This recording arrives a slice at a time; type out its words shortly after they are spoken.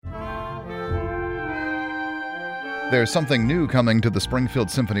There's something new coming to the Springfield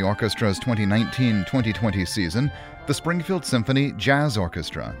Symphony Orchestra's 2019-2020 season, the Springfield Symphony Jazz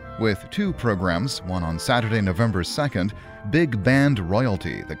Orchestra, with two programs, one on Saturday, November 2nd, Big Band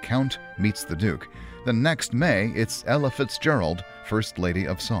Royalty, The Count Meets the Duke. Then next May, it's Ella Fitzgerald, First Lady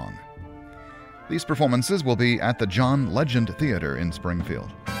of Song. These performances will be at the John Legend Theater in Springfield.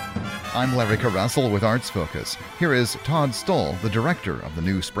 I'm Larry Carrassel with Arts Focus. Here is Todd Stoll, the director of the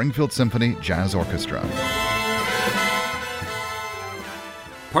new Springfield Symphony Jazz Orchestra.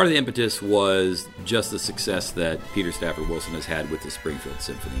 Part of the impetus was just the success that Peter Stafford Wilson has had with the Springfield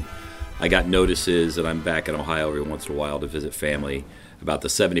Symphony. I got notices that I'm back in Ohio every once in a while to visit family about the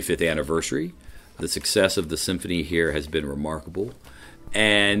 75th anniversary. The success of the symphony here has been remarkable.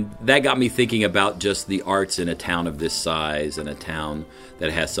 And that got me thinking about just the arts in a town of this size and a town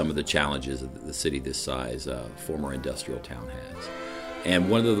that has some of the challenges that the city this size, former industrial town, has.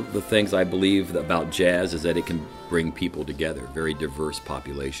 And one of the things I believe about jazz is that it can bring people together, very diverse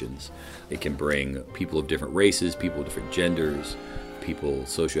populations. It can bring people of different races, people of different genders, people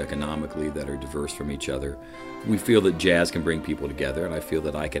socioeconomically that are diverse from each other. We feel that jazz can bring people together, and I feel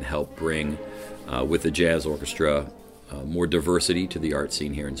that I can help bring, with the jazz orchestra, more diversity to the art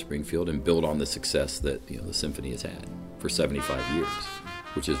scene here in Springfield and build on the success that the symphony has had for 75 years,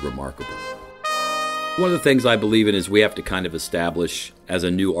 which is remarkable. One of the things I believe in is we have to kind of establish, as a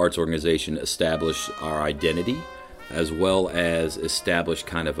new arts organization, establish our identity, as well as establish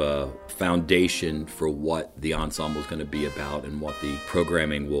kind of a foundation for what the ensemble is going to be about and what the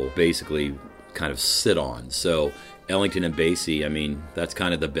programming will basically kind of sit on. So Ellington and Basie, that's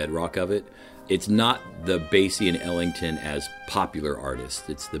kind of the bedrock of it. It's not the Basie and Ellington as popular artists.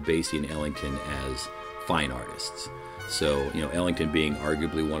 It's the Basie and Ellington as fine artists. So, Ellington being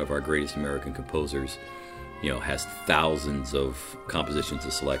arguably one of our greatest American composers, has thousands of compositions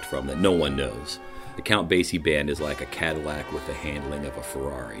to select from that no one knows. The Count Basie Band is like a Cadillac with the handling of a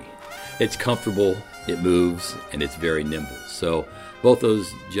Ferrari. It's comfortable, it moves, and it's very nimble. So both those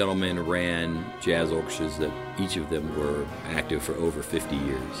gentlemen ran jazz orchestras that each of them were active for over 50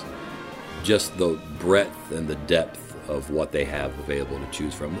 years. Just the breadth and the depth of what they have available to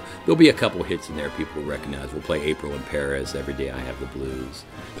choose from. There'll be a couple hits in there people will recognize. We'll play April in Paris, Every Day I Have the Blues.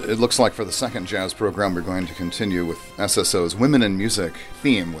 It looks like for the second jazz program, we're going to continue with SSO's Women in Music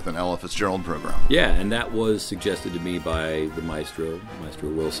theme with an Ella Fitzgerald program. Yeah, and that was suggested to me by the Maestro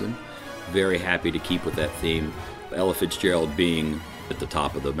Wilson. Very happy to keep with that theme. Ella Fitzgerald being at the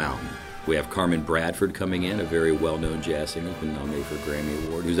top of the mountain. We have Carmen Bradford coming in, a very well-known jazz singer, been nominated for a Grammy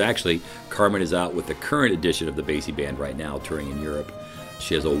Award, who's actually, Carmen is out with the current edition of the Basie Band right now, touring in Europe.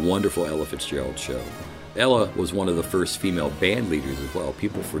 She has a wonderful Ella Fitzgerald show. Ella was one of the first female band leaders as well.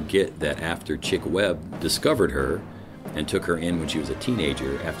 People forget that after Chick Webb discovered her and took her in when she was a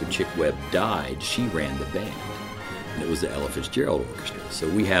teenager, after Chick Webb died, she ran the band. And it was the Ella Fitzgerald Orchestra. So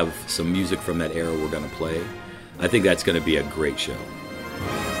we have some music from that era we're going to play. I think that's going to be a great show.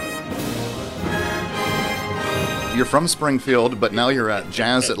 You're from Springfield, but now you're at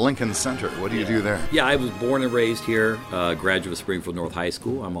Jazz at Lincoln Center. What do you do there? Yeah, I was born and raised here, graduate of Springfield North High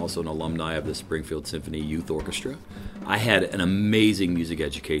School. I'm also an alumni of the Springfield Symphony Youth Orchestra. I had an amazing music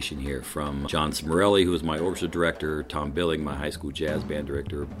education here from John Smorelli, who was my orchestra director, Tom Billing, my high school jazz band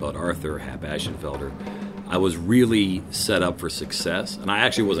director, Bud Arthur, Hap Ashenfelder. I was really set up for success, and I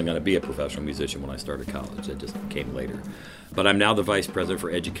actually wasn't going to be a professional musician when I started college. That just came later. But I'm now the vice president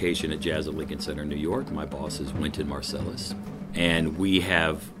for education at Jazz at Lincoln Center, New York. My boss is Wynton Marcellus, and we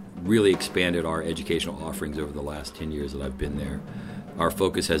have really expanded our educational offerings over the last 10 years that I've been there. Our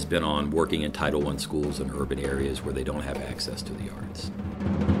focus has been on working in Title I schools in urban areas where they don't have access to the arts.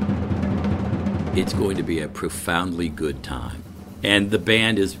 It's going to be a profoundly good time. And the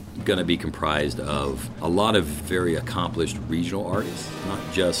band is going to be comprised of a lot of very accomplished regional artists, not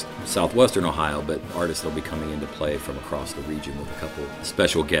just southwestern Ohio, but artists that will be coming into play from across the region with a couple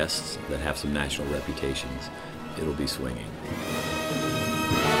special guests that have some national reputations. It'll be swinging.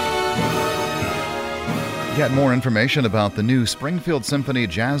 Get more information about the new Springfield Symphony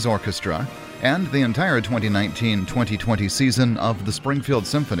Jazz Orchestra and the entire 2019-2020 season of the Springfield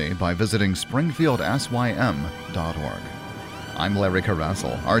Symphony by visiting springfieldsym.org. I'm Larry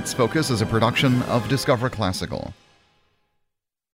Carrassel. Arts Focus is a production of Discover Classical.